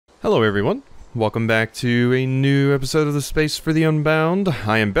Hello everyone, welcome back to a new episode of the Space for the Unbound.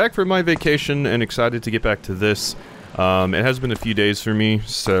 I am back from my vacation and excited to get back to this. It has been a few days for me,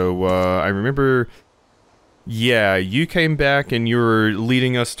 so I remember, yeah, you came back and you were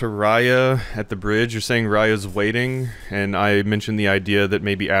leading us to Raya at the bridge. You're saying Raya's waiting, and I mentioned the idea that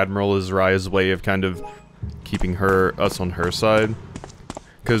maybe Admiral is Raya's way of kind of keeping us on her side.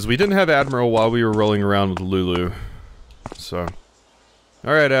 Because we didn't have Admiral while we were rolling around with Lulu, so...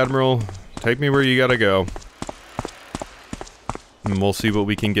 Alright, Admiral, take me where you gotta go. And we'll see what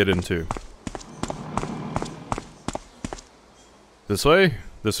we can get into. This way?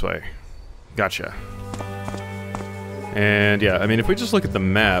 This way. Gotcha. And yeah, I mean, if we just look at the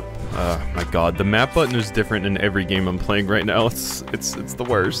map, my god, the map button is different in every game I'm playing right now. It's the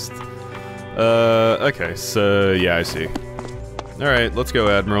worst. Okay, so yeah, I see. Alright, let's go,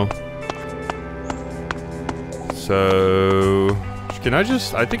 Admiral. So... Can I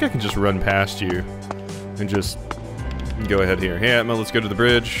think I can just run past you and just go ahead here. Hey, Atma, let's go to the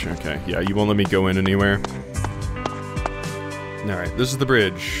bridge. Okay, yeah, you won't let me go in anywhere. Alright, this is the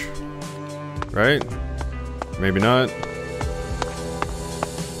bridge. Right? Maybe not.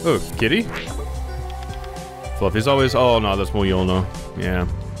 Oh, kitty? Fluffy's always... Oh, no, that's Moyolno. Yeah.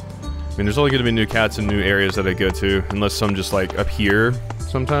 I mean, there's only gonna be new cats in new areas that I go to, unless some just, like, up here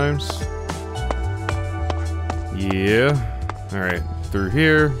sometimes. Yeah. Alright, through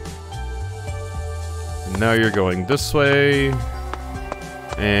here. And now you're going this way.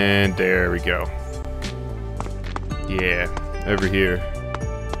 And there we go. Yeah, over here.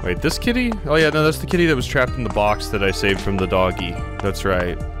 Wait, this kitty? Oh yeah, no, that's the kitty that was trapped in the box that I saved from the doggy. That's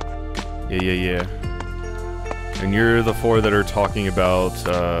right. Yeah. And you're the four that are talking about,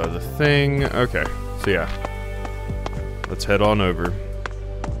 the thing. Okay, so yeah. Let's head on over.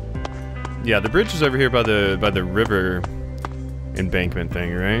 Yeah, the bridge is over here by the river embankment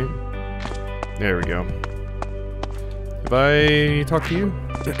thing, right? There we go. Have I talked to you?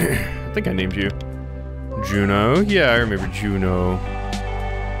 I think I named you. Juno? Yeah, I remember Juno.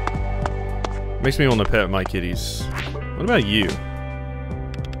 Makes me want to pet my kitties. What about you?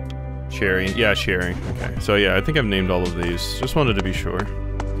 Cherry? Yeah, Cherry. Okay, so yeah, I think I've named all of these. Just wanted to be sure.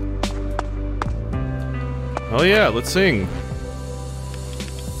 Oh yeah, let's sing.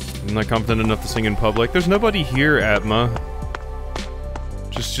 I'm not confident enough to sing in public. There's nobody here, Atma.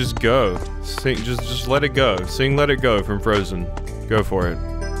 Just go. Sing, just let it go. Sing Let It Go from Frozen. Go for it.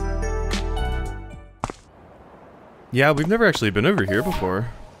 Yeah, we've never actually been over here before.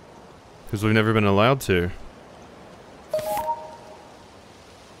 Because we've never been allowed to.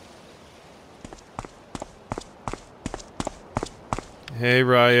 Hey,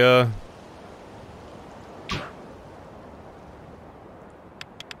 Raya.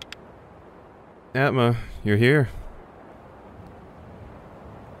 Atma, you're here.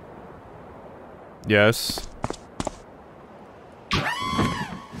 Yes.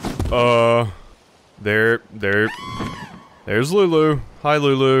 There's Lulu. Hi,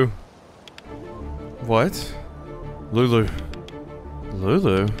 Lulu. What? Lulu.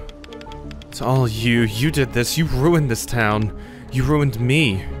 Lulu? It's all you. You did this. You ruined this town. You ruined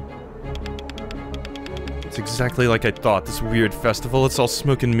me. It's exactly like I thought. This weird festival, it's all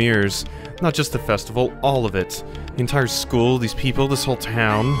smoke and mirrors. Not just the festival, all of it. The entire school, these people, this whole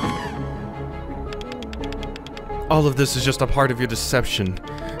town. All of this is just a part of your deception.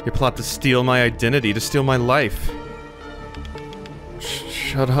 Your plot to steal my identity, to steal my life.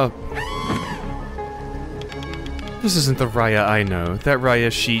 Shut up. This isn't the Raya I know. That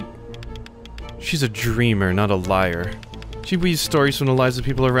Raya, she's a dreamer, not a liar. She weaves stories from the lives of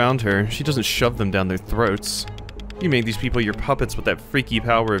people around her. She doesn't shove them down their throats. You made these people your puppets with that freaky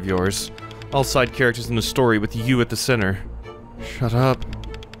power of yours. All side characters in the story with you at the center. Shut up.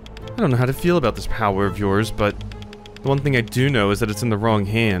 I don't know how to feel about this power of yours, but... the one thing I do know is that it's in the wrong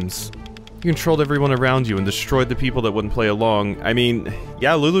hands. You controlled everyone around you and destroyed the people that wouldn't play along. I mean,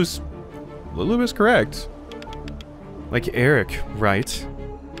 yeah, Lulu is correct. Like Eric, right?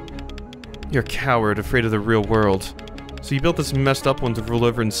 You're a coward, afraid of the real world. So you built this messed up one to rule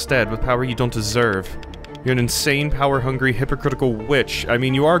over instead, with power you don't deserve. You're an insane, power-hungry, hypocritical witch. I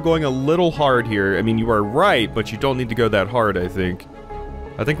mean, you are going a little hard here. I mean, you are right, but you don't need to go that hard, I think.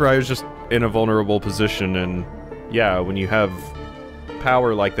 I think Raya's just in a vulnerable position, and... yeah, when you have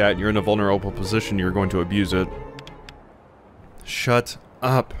power like that and you're in a vulnerable position, you're going to abuse it. Shut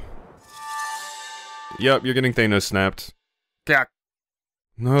up. Yep, you're getting Thanos snapped. Gak.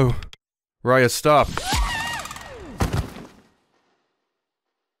 No. Raya, stop.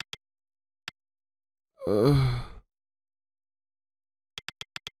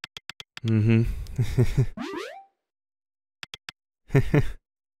 Mm-hmm.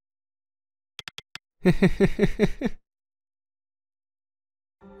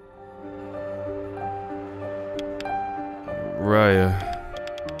 Raya.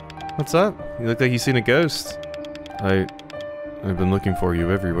 What's up? You look like you've seen a ghost. I've been looking for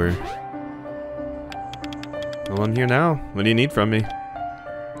you everywhere. Well, I'm here now. What do you need from me?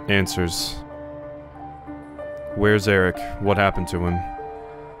 Answers. Where's Eric? What happened to him?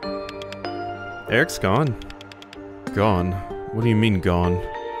 Eric's gone. Gone? What do you mean gone?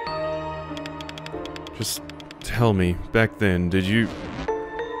 Just tell me, back then, did you...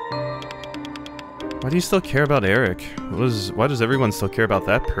 Why do you still care about Eric? Why does everyone still care about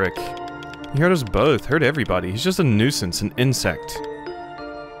that prick? He hurt us both, hurt everybody. He's just a nuisance, an insect.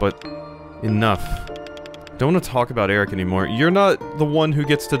 But, enough. Don't want to talk about Eric anymore. You're not the one who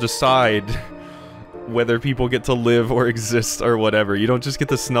gets to decide whether people get to live or exist or whatever. You don't just get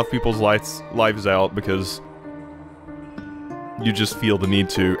to snuff people's lives out because you just feel the need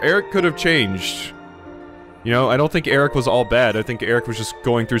to. Eric could have changed. You know, I don't think Eric was all bad. I think Eric was just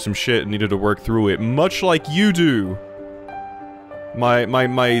going through some shit and needed to work through it, much like you do.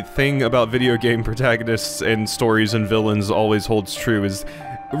 My thing about video game protagonists and stories and villains always holds true is,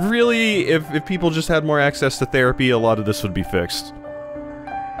 really, if people just had more access to therapy, a lot of this would be fixed.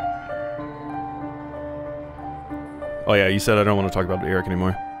 Oh yeah, you said I don't want to talk about Eric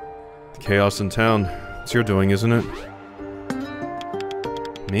anymore. The chaos in town. It's your doing, isn't it?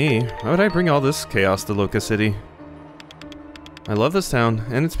 Me? Why would I bring all this chaos to Loca City? I love this town,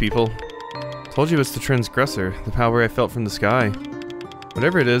 and its people. Told you it's the transgressor, the power I felt from the sky.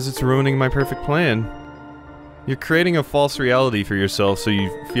 Whatever it is, it's ruining my perfect plan. You're creating a false reality for yourself so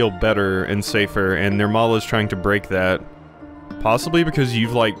you feel better and safer, and Nirmala's trying to break that. Possibly because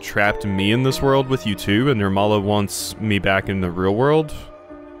you've, like, trapped me in this world with you too, and Nirmala wants me back in the real world.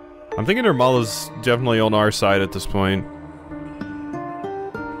 I'm thinking Nirmala's definitely on our side at this point.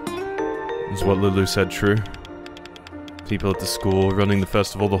 Is what Lulu said true? People at the school, running the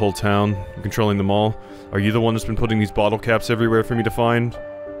festival, the whole town, controlling them all. Are you the one that's been putting these bottle caps everywhere for me to find?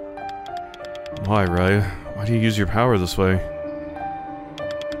 Why, Raya? Why do you use your power this way?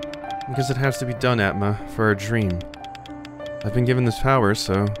 Because it has to be done, Atma, for our dream. I've been given this power,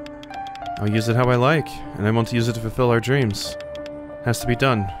 so I'll use it how I like, and I want to use it to fulfill our dreams. Has to be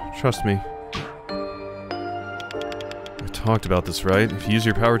done. Trust me. We talked about this, right? If you use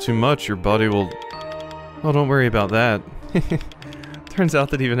your power too much, your body will... Oh, don't worry about that. Turns out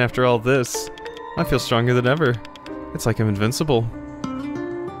that even after all this, I feel stronger than ever. It's like I'm invincible.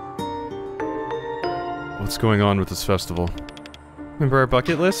 What's going on with this festival? Remember our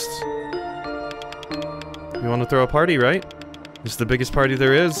bucket list? We want to throw a party, right? It's the biggest party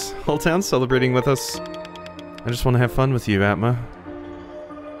there is. Whole town's celebrating with us. I just want to have fun with you, Atma.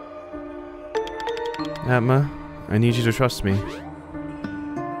 Atma, I need you to trust me.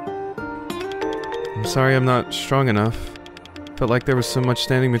 I'm sorry I'm not strong enough. Felt like there was so much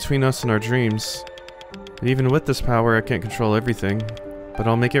standing between us and our dreams. And even with this power, I can't control everything. But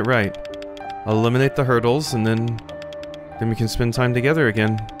I'll make it right. I'll eliminate the hurdles, and then we can spend time together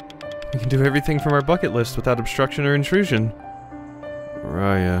again. We can do everything from our bucket list without obstruction or intrusion.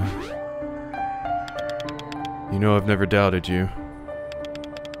 Raya. You know I've never doubted you.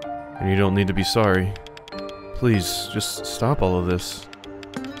 And you don't need to be sorry. Please, just stop all of this.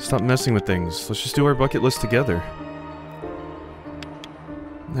 Stop messing with things. Let's just do our bucket list together.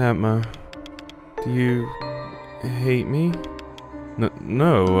 Atma, do you hate me?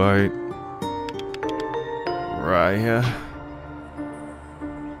 No, Raya.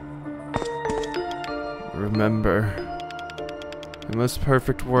 Remember, the most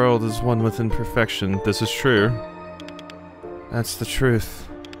perfect world is one with imperfection. This is true. That's the truth.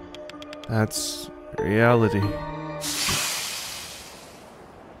 That's reality.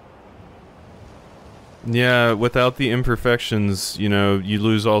 Yeah, without the imperfections, you know, you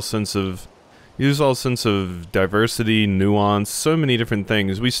lose all sense of diversity, nuance, so many different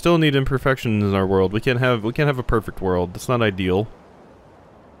things. We still need imperfections in our world. We can't have a perfect world. That's not ideal.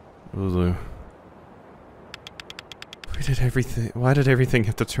 Lulu. Why did everything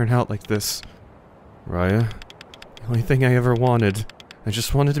have to turn out like this? Raya? The only thing I ever wanted. I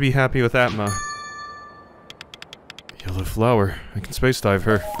just wanted to be happy with Atma. Yellow flower. I can space dive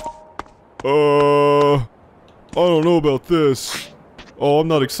her. I don't know about this. Oh, I'm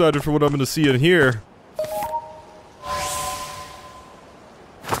not excited for what I'm gonna see in here.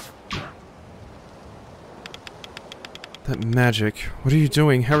 That magic. What are you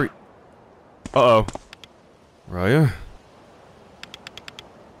doing? Harry? Uh-oh. Raya?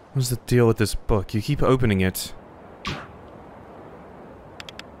 What's the deal with this book? You keep opening it.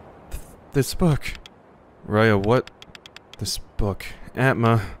 This book. Raya, what? This book.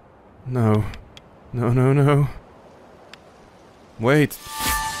 Atma. No. No, no, no. Wait.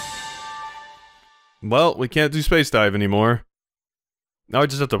 Well, we can't do space dive anymore. Now I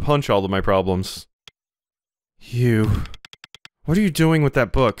just have to punch all of my problems. You... What are you doing with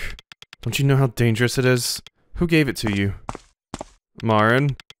that book? Don't you know how dangerous it is? Who gave it to you?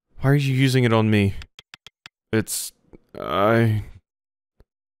 Marin, why are you using it on me? It's... Raya,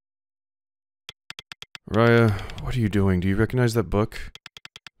 what are you doing? Do you recognize that book?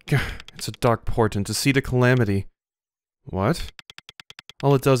 Gah, it's a dark portent, a seed of calamity. What?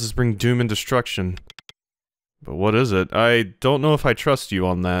 All it does is bring doom and destruction. But what is it? I don't know if I trust you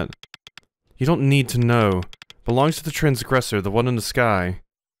on that. You don't need to know. It belongs to the transgressor, the one in the sky.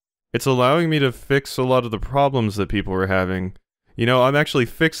 It's allowing me to fix a lot of the problems that people were having. You know, I'm actually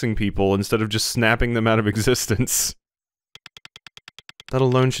fixing people instead of just snapping them out of existence. That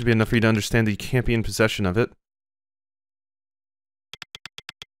alone should be enough for you to understand that you can't be in possession of it.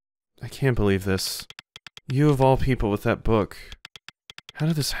 I can't believe this. You of all people with that book. How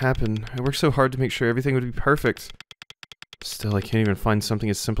did this happen? I worked so hard to make sure everything would be perfect. Still, I can't even find something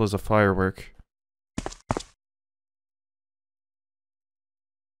as simple as a firework.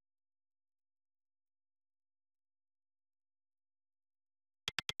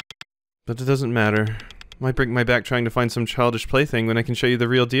 But it doesn't matter. Might break my back trying to find some childish plaything when I can show you the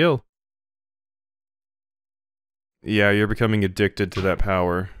real deal. Yeah, you're becoming addicted to that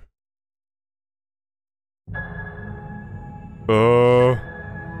power.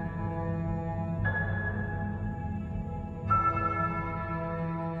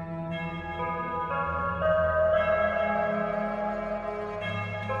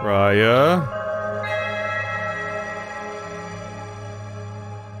 Raya?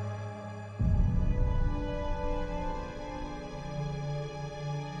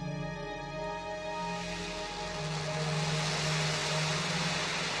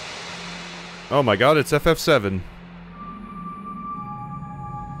 Oh my god, it's FF7.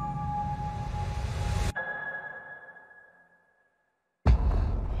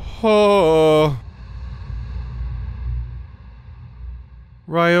 Oh.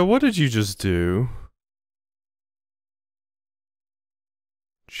 Raya, what did you just do?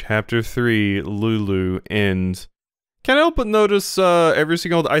 Chapter 3, Lulu, End. Can't help but notice, every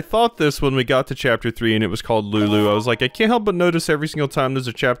single... I thought this when we got to chapter 3 and it was called Lulu. I was like, I can't help but notice every single time there's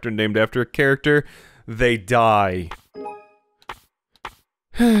a chapter named after a character, they die.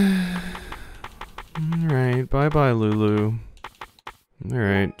 Alright, bye-bye, Lulu.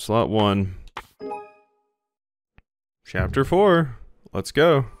 Alright, slot 1. Chapter 4. Let's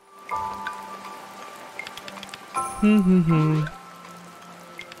go. You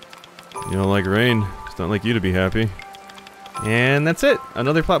don't like rain. It's not like you to be happy. And that's it!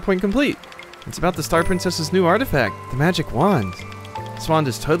 Another plot point complete! It's about the Star Princess's new artifact, the magic wand. This wand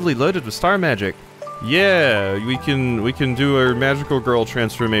is totally loaded with star magic. Yeah, we can do our magical girl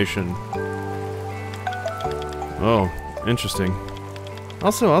transformation. Oh, interesting.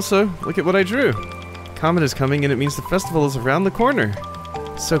 Also, look at what I drew. Comet is coming and it means the festival is around the corner.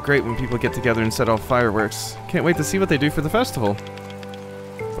 It's so great when people get together and set off fireworks. Can't wait to see what they do for the festival.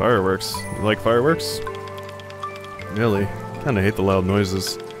 Fireworks? You like fireworks? Really? Kinda hate the loud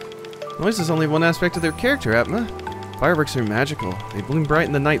noises. Noise is only one aspect of their character, Atma. Fireworks are magical. They bloom bright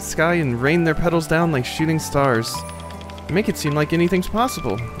in the night sky and rain their petals down like shooting stars. They make it seem like anything's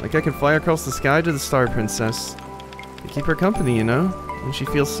possible. Like I can fly across the sky to the Star Princess. They keep her company, you know, when she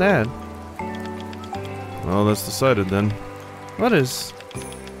feels sad. Well, that's decided then. What is?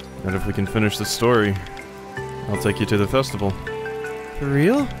 That if we can finish the story, I'll take you to the festival. For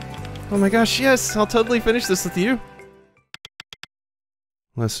real? Oh my gosh, yes! I'll totally finish this with you!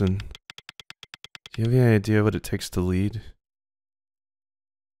 Listen. Do you have any idea what it takes to lead?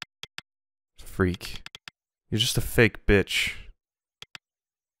 Freak. You're just a fake bitch.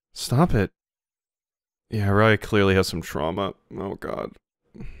 Stop it. Yeah, Raya clearly has some trauma. Oh god.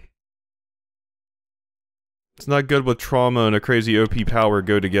 It's not good with trauma and a crazy OP power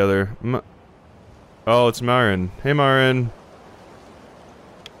go together. Oh, it's Marin. Hey, Marin.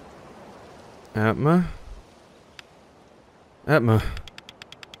 Atma? Atma.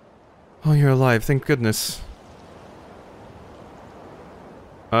 Oh, you're alive, thank goodness.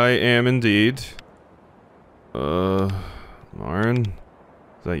 I am indeed. Marin?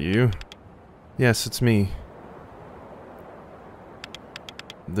 Is that you? Yes, it's me.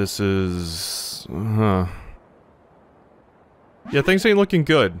 This is... huh. Yeah, things ain't looking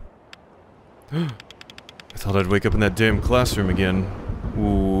good. I thought I'd wake up in that damn classroom again.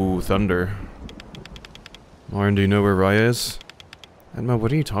 Ooh, thunder. Marin, do you know where Raya is? Atma,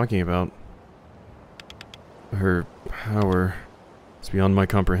 what are you talking about? Her power is beyond my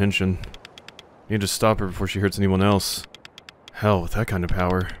comprehension. You need to stop her before she hurts anyone else. Hell, with that kind of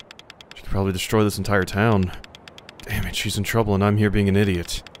power, she could probably destroy this entire town. Damn it, she's in trouble and I'm here being an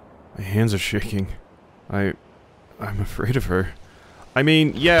idiot. My hands are shaking. I'm afraid of her. I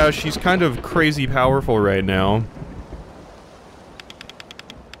mean, yeah, she's kind of crazy powerful right now.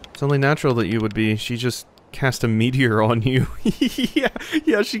 It's only natural that you would be. She just cast a meteor on you.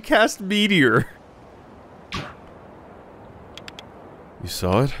 yeah, she cast meteor. You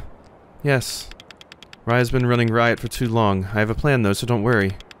saw it? Yes. Raya's been running riot for too long. I have a plan though, so don't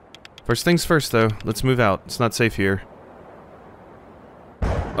worry. First things first though, let's move out. It's not safe here.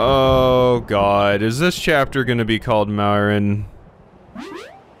 Oh god, is this chapter gonna be called Myron?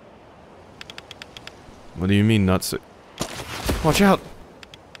 What do you mean not safe? Watch out!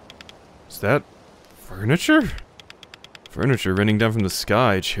 Is that furniture? Furniture raining down from the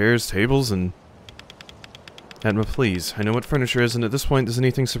sky, chairs, tables, and... Atma, please. I know what furniture is, and at this point, does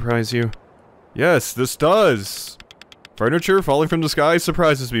anything surprise you? Yes, this does! Furniture falling from the sky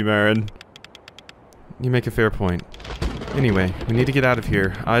surprises me, Marin. You make a fair point. Anyway, we need to get out of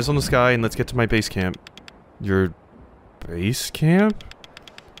here. Eyes on the sky, and let's get to my base camp. Your... base camp?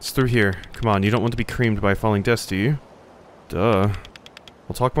 It's through here. Come on, you don't want to be creamed by a falling desk, do you? Duh.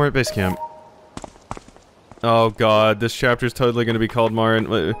 We'll talk more at base camp. Oh god, this chapter's totally gonna be called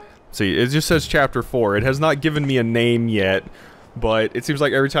Marin. See, it just says chapter 4. It has not given me a name yet, but it seems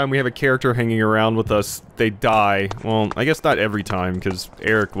like every time we have a character hanging around with us, they die. Well, I guess not every time, because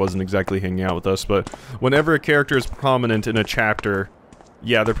Eric wasn't exactly hanging out with us, but whenever a character is prominent in a chapter,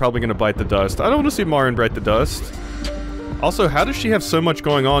 yeah, they're probably gonna bite the dust. I don't want to see Marin bite the dust. Also, how does she have so much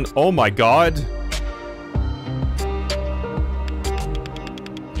going on? Oh my god!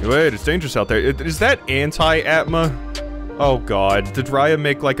 Wait, it's dangerous out there. Is that anti-Atma? Oh god, did Raya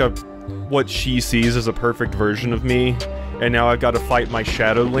make like a... what she sees as a perfect version of me? And now I've got to fight my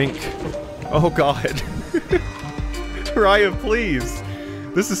Shadow Link? Oh god. Raya, please!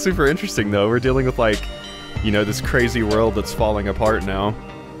 This is super interesting though, we're dealing with like, you know, this crazy world that's falling apart now.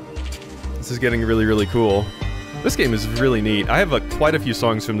 This is getting really, really cool. This game is really neat. I have quite a few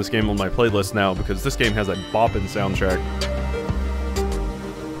songs from this game on my playlist now because this game has a boppin' soundtrack.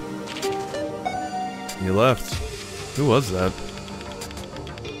 You left. Who was that?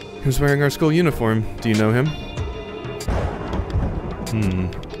 Who's wearing our school uniform? Do you know him?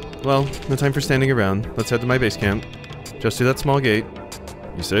 Well, no time for standing around. Let's head to my base camp. Just through that small gate.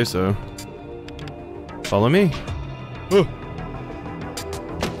 You say so. Follow me. Oh.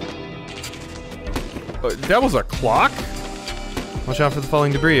 That was a clock? Watch out for the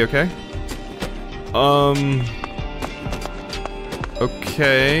falling debris, okay?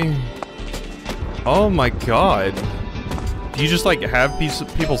 Okay. Oh my god. Do you just like have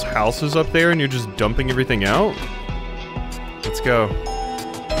people's houses up there and you're just dumping everything out? Let's go.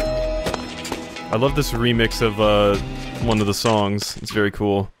 I love this remix of one of the songs. It's very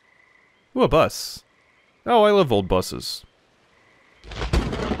cool. Ooh, a bus. Oh, I love old buses.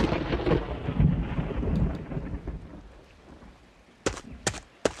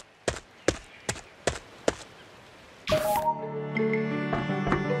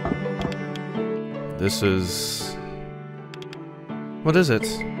 This is... what is it?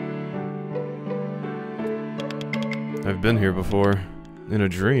 I've been here before. In a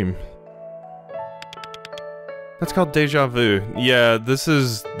dream. That's called Deja Vu. Yeah, this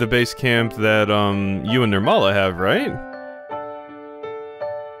is the base camp that, you and Nirmala have, right?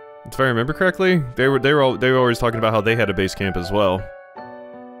 If I remember correctly, they were always talking about how they had a base camp as well.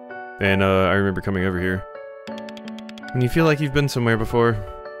 And, I remember coming over here. When you feel like you've been somewhere before...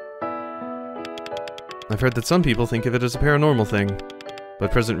 I've heard that some people think of it as a paranormal thing,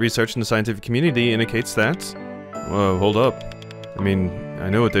 but present research in the scientific community indicates that... Whoa, hold up. I mean, I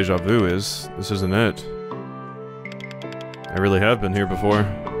know what deja vu is. This isn't it. I really have been here before.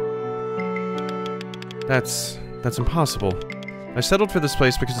 That's impossible. I settled for this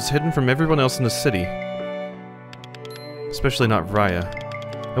place because it's hidden from everyone else in the city. Especially not Raya.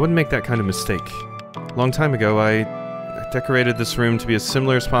 I wouldn't make that kind of mistake. A long time ago, I decorated this room to be as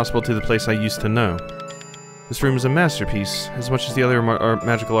similar as possible to the place I used to know. This room is a masterpiece, as much as the other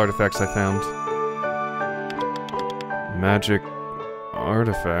magical artifacts I found. Magic...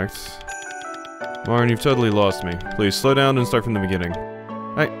 artifacts? Marin, you've totally lost me. Please, slow down and start from the beginning.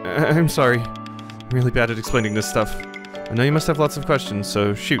 I'm sorry. I'm really bad at explaining this stuff. I know you must have lots of questions,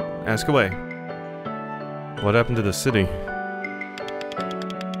 so shoot, ask away. What happened to the city?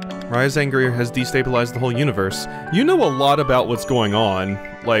 Raya's anger has destabilized the whole universe. You know a lot about what's going on.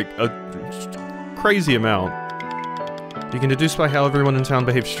 Like, a crazy amount. You can deduce by how everyone in town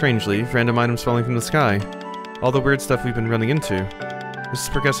behaves strangely, random items falling from the sky. All the weird stuff we've been running into. This is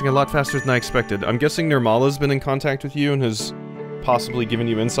progressing a lot faster than I expected. I'm guessing Nirmala's been in contact with you and has possibly given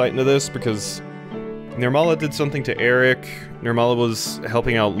you insight into this, because Nirmala did something to Eric. Nirmala was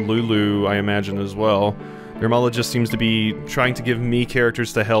helping out Lulu, I imagine, as well. Nirmala just seems to be trying to give me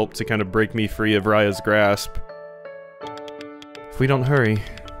characters to help to kind of break me free of Raya's grasp. If we don't hurry,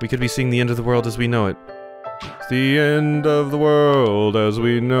 we could be seeing the end of the world as we know it. It's the end of the world as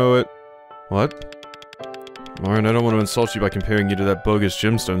we know it. What? Lauren, I don't want to insult you by comparing you to that bogus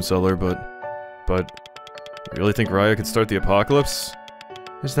gemstone seller, but... You really think Raya could start the apocalypse?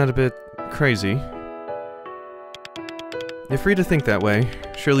 Isn't that a bit crazy? You're free to think that way.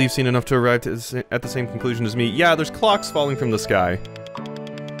 Surely you've seen enough to arrive at the same conclusion as me. Yeah, there's clocks falling from the sky.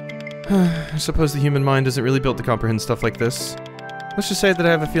 I suppose the human mind isn't really built to comprehend stuff like this. Let's just say that I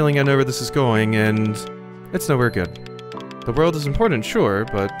have a feeling I know where this is going, and it's nowhere good. The world is important, sure,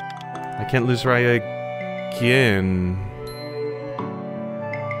 but I can't lose Raya again.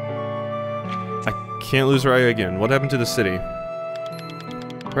 I can't lose Raya again. What happened to the city?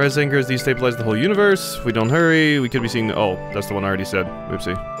 Raya's anger has destabilized the whole universe. If we don't hurry, we could be seeing the— oh, that's the one I already said.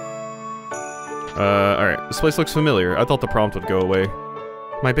 Oopsie. Alright. This place looks familiar. I thought the prompt would go away.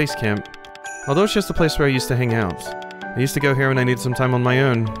 My base camp. Although it's just the place where I used to hang out. I used to go here when I needed some time on my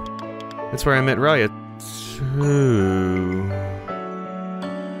own. It's where I met Raya, too.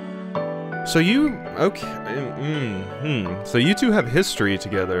 So you... okay... So you two have history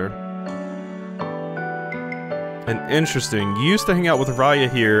together. And interesting. You used to hang out with Raya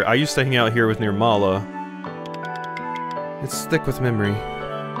here. I used to hang out here with Nirmala. It's thick with memory.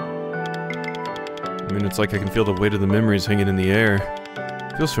 I mean, it's like I can feel the weight of the memories hanging in the air.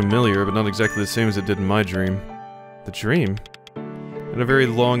 It feels familiar, but not exactly the same as it did in my dream. The dream? And a very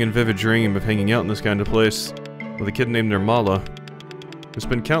long and vivid dream of hanging out in this kind of place with a kid named Nirmala. We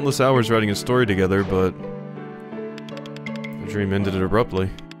spent countless hours writing a story together, but the dream ended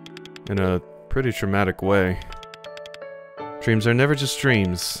abruptly. In a pretty traumatic way. Dreams are never just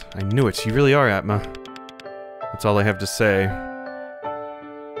dreams. I knew it. You really are, Atma. That's all I have to say.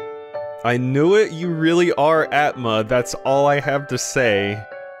 I knew it. You really are, Atma. That's all I have to say.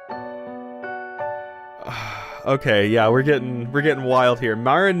 Okay, yeah, we're getting wild here.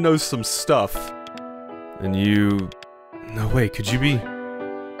 Myron knows some stuff. And you... no, wait, could you be...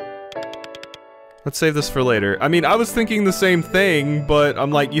 Let's save this for later. I mean, I was thinking the same thing, but I'm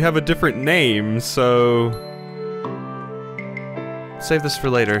like, you have a different name, so... Save this for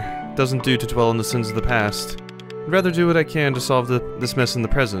later. Doesn't do to dwell on the sins of the past. I'd rather do what I can to solve this mess in the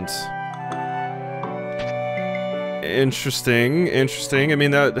present. Interesting, interesting. I mean,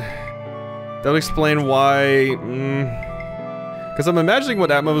 that'll explain why... Because I'm imagining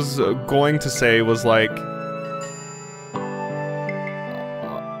what Atma was going to say was like...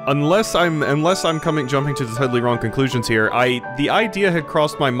 Unless I'm jumping to the totally wrong conclusions here, the idea had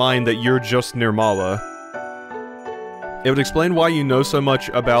crossed my mind that you're just Nirmala. It would explain why you know so much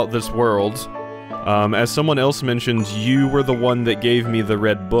about this world. As someone else mentioned, you were the one that gave me the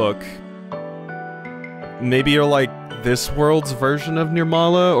red book. Maybe you're like this world's version of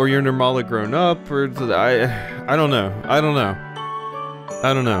Nirmala, or you're Nirmala grown up, or I don't know. I don't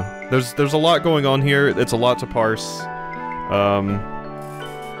know. There's a lot going on here. It's a lot to parse.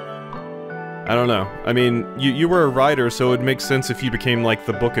 I don't know. I mean, you were a writer, so it would make sense if you became like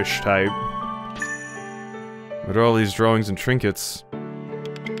the bookish type. What are all these drawings and trinkets?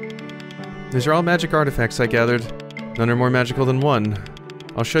 These are all magic artifacts I gathered. None are more magical than one.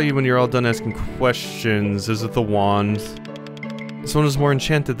 I'll show you when you're all done asking questions. Is it the wand? This one is more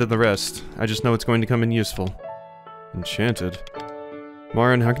enchanted than the rest. I just know it's going to come in useful. Enchanted?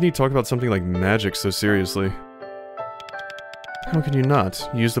 Marin, how can you talk about something like magic so seriously? How can you not?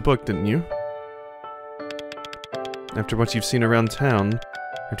 You used the book, didn't you? After what you've seen around town,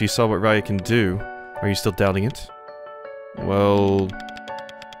 after you saw what Raya can do, are you still doubting it? Well...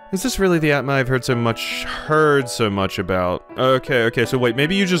 Is this really the Atma I've heard so much about? Okay, so wait,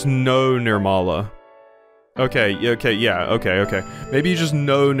 maybe you just know Nirmala. Okay. Maybe you just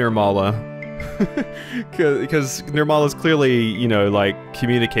know Nirmala. Because Nirmala's clearly, you know, like,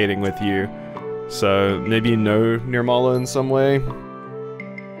 communicating with you. So, maybe you know Nirmala in some way?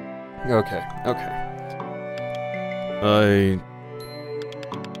 Okay. I'm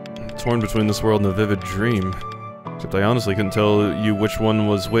torn between this world and a vivid dream. Except I honestly couldn't tell you which one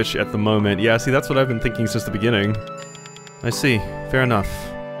was which at the moment. Yeah, see, that's what I've been thinking since the beginning. I see. Fair enough.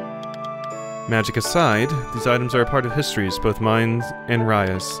 Magic aside, these items are a part of histories, both mine and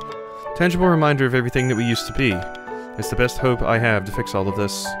Raya's. Tangible reminder of everything that we used to be. It's the best hope I have to fix all of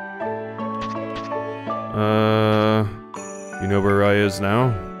this. You know where Raya is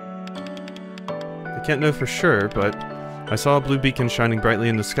now? I can't know for sure, but I saw a blue beacon shining brightly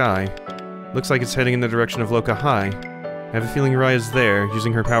in the sky. Looks like it's heading in the direction of Loka High. I have a feeling Raya's there,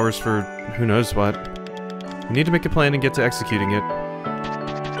 using her powers for who knows what. We need to make a plan and get to executing it.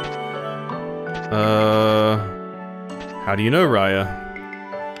 How do you know Raya?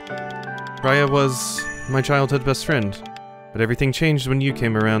 Raya was my childhood best friend, but everything changed when you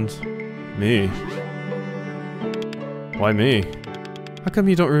came around. Me? Why me? How come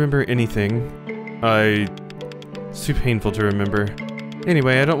you don't remember anything? It's too painful to remember.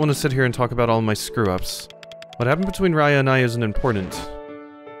 Anyway, I don't want to sit here and talk about all my screw-ups. What happened between Raya and I isn't important.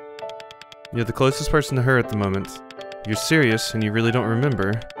 You're the closest person to her at the moment. If you're serious and you really don't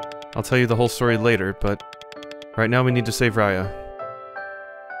remember, I'll tell you the whole story later, but right now we need to save Raya.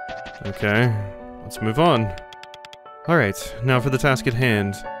 Okay, let's move on. Alright, now for the task at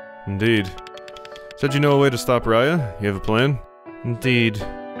hand. Indeed. Said you know a way to stop Raya? You have a plan? Indeed.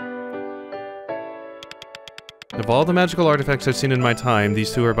 Of all the magical artifacts I've seen in my time,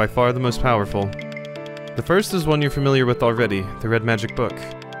 these two are by far the most powerful. The first is one you're familiar with already, the Red Magic Book.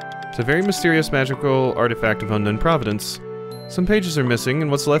 It's a very mysterious magical artifact of unknown providence. Some pages are missing, and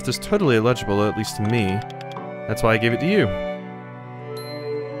what's left is totally illegible, at least to me. That's why I gave it to you.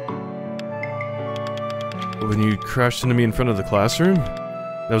 When you crashed into me in front of the classroom?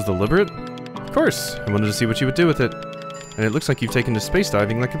 That was deliberate? Of course, I wanted to see what you would do with it. And it looks like you've taken to space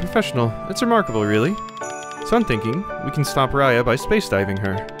diving like a professional. It's remarkable, really. So I'm thinking, we can stop Raya by space diving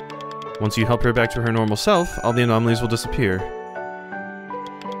her. Once you help her back to her normal self, all the anomalies will disappear.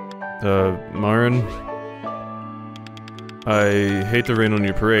 Marin? I hate to rain on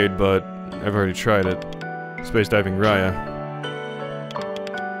your parade, but I've already tried it. Space diving Raya.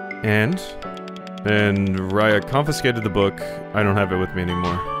 And Raya confiscated the book. I don't have it with me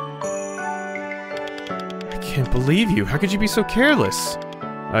anymore. I can't believe you. How could you be so careless?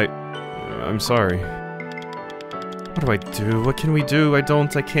 I'm sorry. What do I do? What can we do? I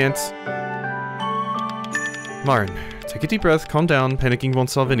can't. Marin, take a deep breath, calm down. Panicking won't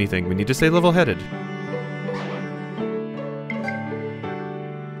solve anything. We need to stay level-headed.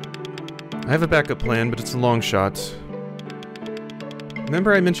 I have a backup plan, but it's a long shot.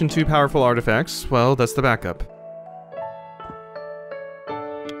 Remember I mentioned two powerful artifacts? Well, that's the backup.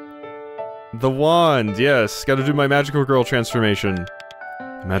 The wand, yes. Gotta do my magical girl transformation.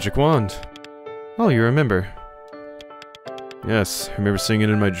 The magic wand. Oh, you remember. Yes, I remember seeing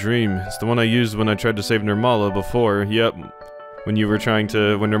it in my dream. It's the one I used when I tried to save Nirmala before. Yep. When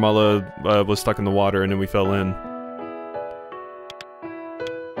Nirmala was stuck in the water and then we fell in.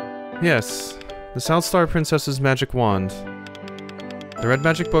 Yes, the South Star Princess's magic wand. The Red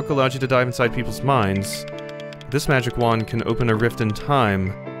Magic Book allows you to dive inside people's minds. This magic wand can open a rift in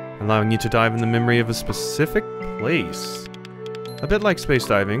time, allowing you to dive in the memory of a specific place. A bit like space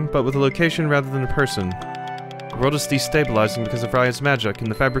diving, but with a location rather than a person. The world is destabilizing because of Raya's magic, and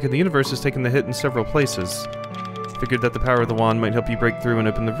the fabric of the universe has taken the hit in several places. Figured that the power of the wand might help you break through and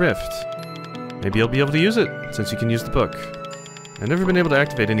open the rift. Maybe you'll be able to use it, since you can use the book. I've never been able to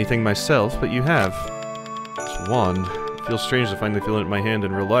activate anything myself, but you have. This wand. It feels strange to finally feel it in my hand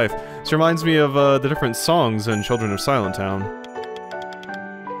in real life. This reminds me of the different songs in Children of Silent Town.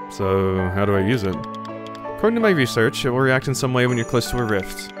 So, how do I use it? According to my research, it will react in some way when you're close to a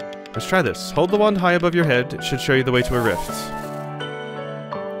rift. Let's try this. Hold the wand high above your head. It should show you the way to a rift.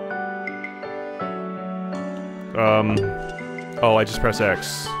 Oh, I just press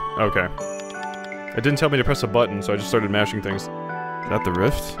X. Okay. It didn't tell me to press a button, so I just started mashing things. Is that the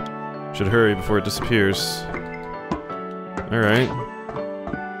rift? Should hurry before it disappears. Alright.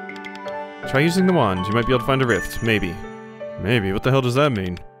 Try using the wand. You might be able to find a rift. Maybe. Maybe? What the hell does that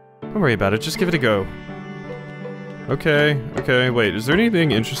mean? Don't worry about it. Just give it a go. Okay, wait, is there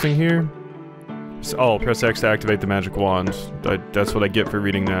anything interesting here? Oh, press X to activate the magic wand. That's what I get for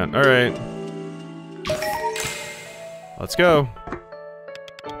reading that. Alright. Let's go.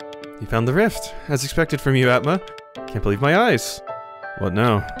 You found the rift, as expected from you, Atma. Can't believe my eyes. What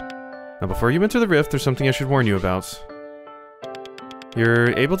now? Now, before you enter the rift, there's something I should warn you about.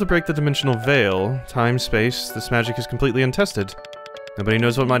 You're able to break the dimensional veil, time, space. This magic is completely untested. Nobody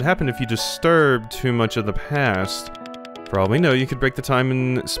knows what might happen if you disturb too much of the past. For all we know, you could break the time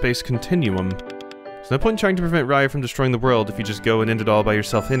and space continuum. There's no point in trying to prevent Raya from destroying the world if you just go and end it all by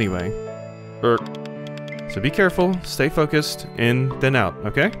yourself anyway. So be careful, stay focused, in, then out,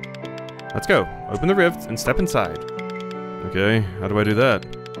 okay? Let's go. Open the rift and step inside. Okay, how do I do that?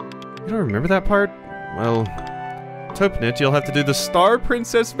 You don't remember that part? Well, to open it, you'll have to do the Star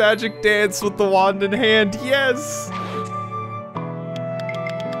Princess magic dance with the wand in hand. Yes!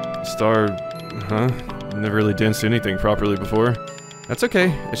 Huh? Never really danced to anything properly before. That's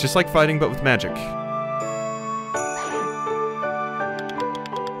okay. It's just like fighting, but with magic.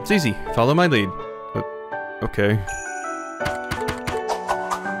 It's easy. Follow my lead. Okay.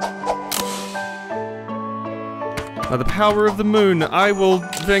 By the power of the moon, I will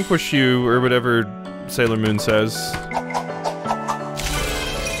vanquish you, or whatever Sailor Moon says.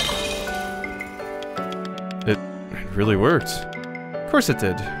 It really worked. Of course it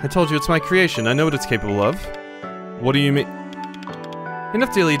did. I told you it's my creation. I know what it's capable of. What do you mean?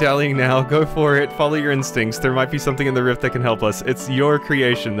 Enough dilly-dallying now. Go for it. Follow your instincts. There might be something in the rift that can help us. It's your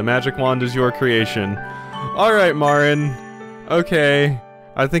creation. The magic wand is your creation. Alright, Marin. Okay.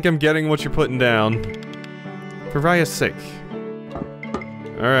 I think I'm getting what you're putting down. For Raya's sake.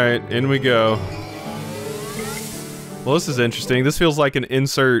 Alright, in we go. Well, this is interesting. This feels like an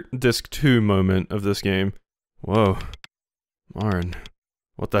insert disc 2 moment of this game. Whoa. Marin.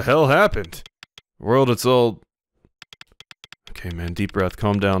 What the hell happened? World, it's all... Okay, man, deep breath,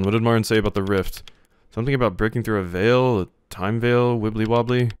 calm down. What did Marin say about the rift? Something about breaking through a veil? A time veil?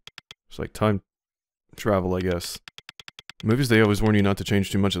 Wibbly-wobbly? It's like time travel, I guess. Movies, they always warn you not to change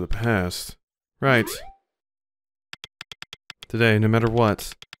too much of the past. Right. Today, no matter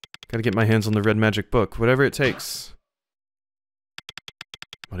what, gotta get my hands on the red magic book, whatever it takes.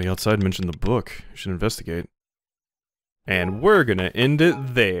 Somebody outside mentioned the book. I should investigate. And we're gonna end it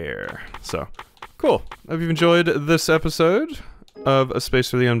there. So, cool. I hope you've enjoyed this episode of A Space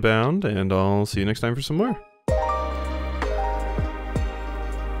for the Unbound, and I'll see you next time for some more.